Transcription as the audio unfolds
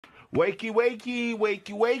Wakey, wakey,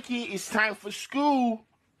 wakey, wakey. It's time for school.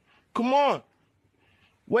 Come on.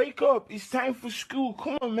 Wake up. It's time for school.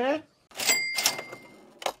 Come on, man.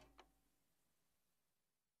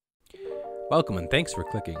 Welcome and thanks for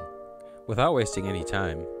clicking. Without wasting any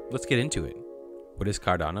time, let's get into it. What is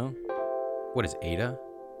Cardano? What is ADA?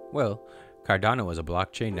 Well, Cardano is a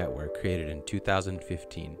blockchain network created in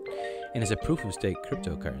 2015 and is a proof-of-stake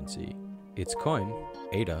cryptocurrency. Its coin,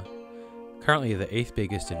 ADA, currently the 8th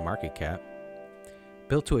biggest in market cap,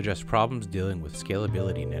 built to address problems dealing with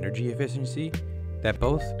scalability and energy efficiency that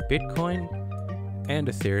both Bitcoin and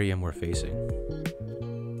Ethereum were facing.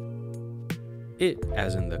 It,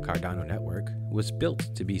 as in the Cardano network, was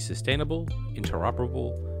built to be sustainable,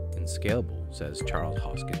 interoperable, and scalable, says Charles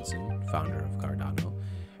Hoskinson, founder of Cardano,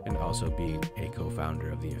 and also being a co-founder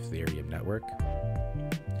of the Ethereum network.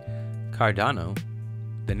 Cardano,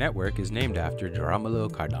 the network, is named after Girolamo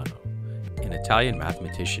Cardano, an Italian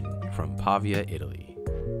mathematician from Pavia, Italy.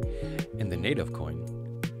 And the native coin,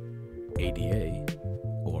 ADA,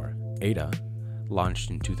 or ADA, launched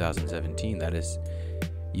in 2017, that is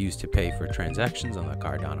used to pay for transactions on the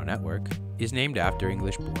Cardano network, is named after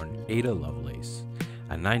English-born Ada Lovelace,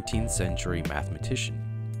 a 19th century mathematician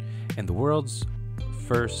and the world's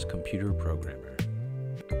first computer programmer.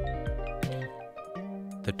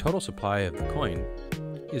 The total supply of the coin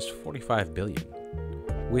is 45 billion,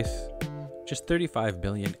 with just 35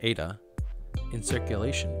 billion ADA in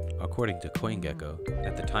circulation, according to CoinGecko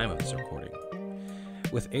at the time of this recording,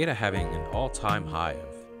 with ADA having an all-time high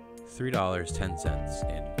of $3.10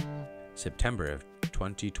 in September of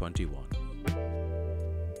 2021.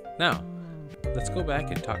 Now, let's go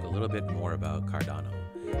back and talk a little bit more about Cardano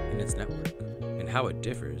and its network, and how it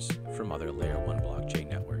differs from other Layer 1 blockchain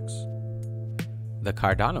networks. The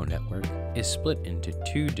Cardano network is split into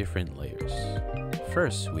two different layers.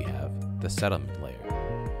 First, we have the settlement layer,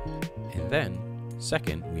 and then,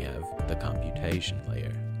 second, we have the computation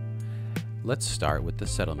layer. Let's start with the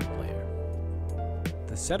settlement layer.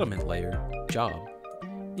 The settlement layer job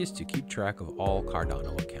is to keep track of all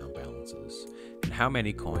Cardano account balances and how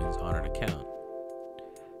many coins on an account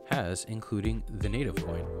has, including the native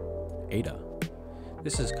coin, ADA.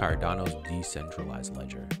 This is Cardano's decentralized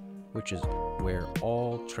ledger, which is where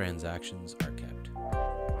all transactions are kept.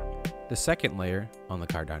 The second layer on the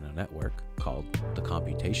Cardano network, called the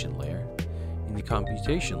computation layer, in the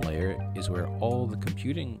computation layer is where all the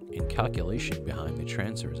computing and calculation behind the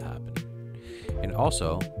transfers happen, and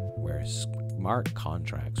also where smart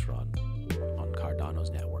contracts run on Cardano's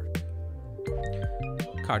network.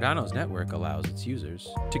 Cardano's network allows its users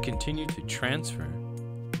to continue to transfer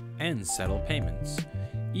and settle payments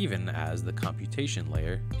even as the computation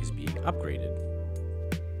layer is being upgraded.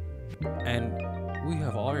 And we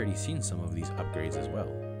have already seen some of these upgrades as well.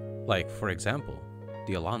 Like, for example,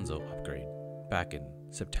 the Alonzo upgrade back in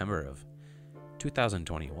September of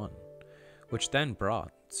 2021, which then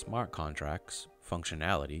brought smart contracts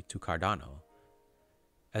functionality to Cardano.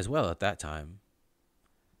 As well, at that time,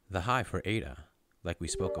 the high for ADA, like we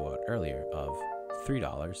spoke about earlier, of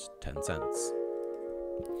 $3.10.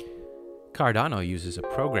 Cardano uses a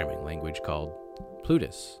programming language called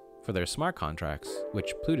Plutus for their smart contracts,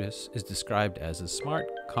 which Plutus is described as a smart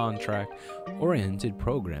contract-oriented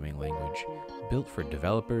programming language built for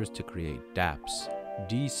developers to create dApps,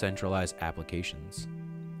 decentralized applications.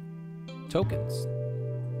 Tokens.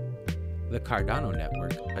 The Cardano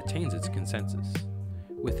network attains its consensus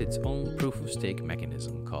with its own proof-of-stake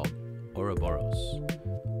mechanism called Ouroboros.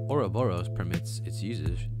 Ouroboros permits its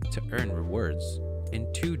users to earn rewards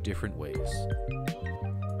in two different ways.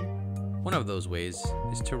 One of those ways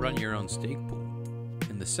is to run your own stake pool,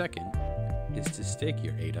 and the second is to stake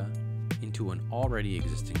your ADA into an already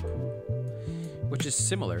existing pool, which is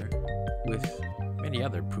similar with many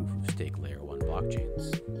other proof-of-stake Layer 1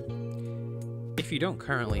 blockchains. If you don't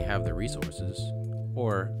currently have the resources,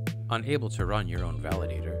 or unable to run your own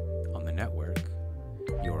validator on the network,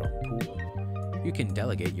 your own pool, you can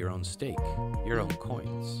delegate your own stake, your own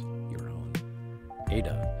coins, your own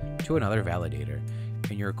ADA to another validator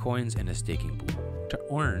and your coins in a staking pool to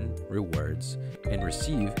earn rewards and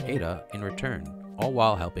receive ADA in return, all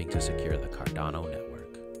while helping to secure the Cardano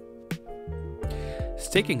network.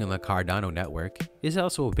 Staking on the Cardano network is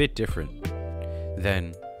also a bit different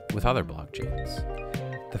than with other blockchains.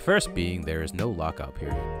 The first being there is no lockout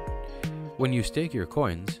period. When you stake your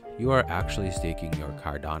coins, you are actually staking your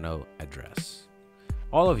Cardano address.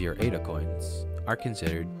 All of your ADA coins are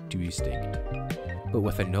considered to be staked, but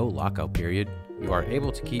with a no lockout period, you are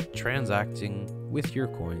able to keep transacting with your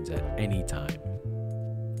coins at any time.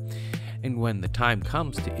 And when the time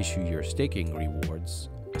comes to issue your staking rewards,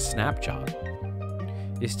 a snapshot,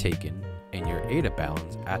 is taken, and your ADA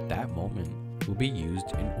balance at that moment will be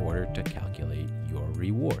used in order to calculate your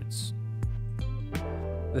rewards.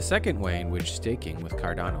 The second way in which staking with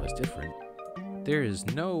Cardano is different, there is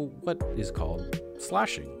no what is called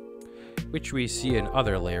slashing, which we see in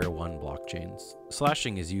other layer 1 blockchains.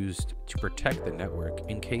 Slashing is used to protect the network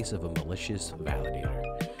in case of a malicious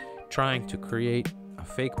validator trying to create a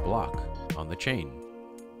fake block on the chain.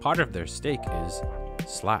 Part of their stake is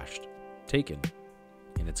slashed, taken,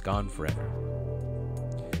 and it's gone forever.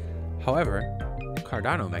 However,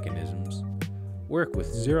 Cardano mechanisms work with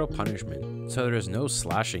zero punishment, so there is no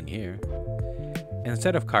slashing here.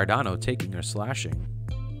 Instead of Cardano taking or slashing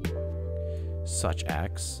such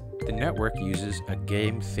acts, the network uses a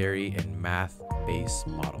game theory and math-based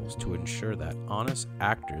models to ensure that honest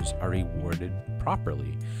actors are rewarded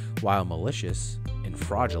properly, while malicious and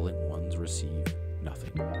fraudulent ones receive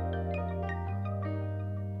nothing.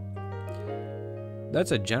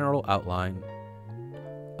 That's a general outline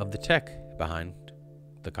of the tech behind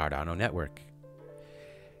the Cardano network.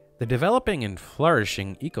 The developing and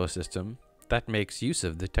flourishing ecosystem that makes use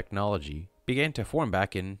of the technology began to form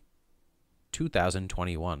back in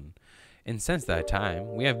 2021, and since that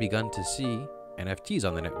time we have begun to see NFTs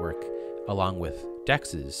on the network, along with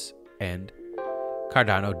DEXs and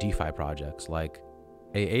Cardano DeFi projects like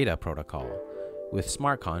ADA protocol. With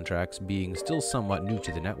smart contracts being still somewhat new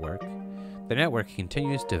to the network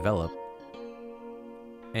continues to develop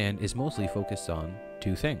and is mostly focused on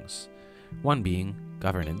two things, one being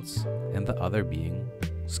governance and the other being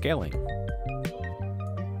scaling.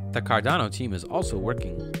 The Cardano team is also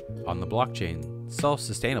working on the blockchain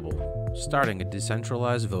self-sustainable, starting a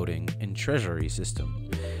decentralized voting and treasury system,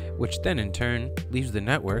 which then in turn leaves the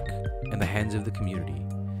network in the hands of the community.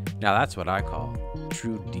 Now that's what I call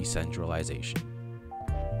true decentralization.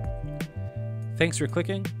 Thanks for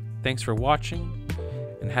clicking, thanks for watching,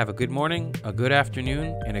 and have a good morning, a good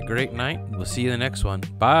afternoon, and a great night. We'll see you in the next one.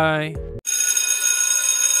 Bye!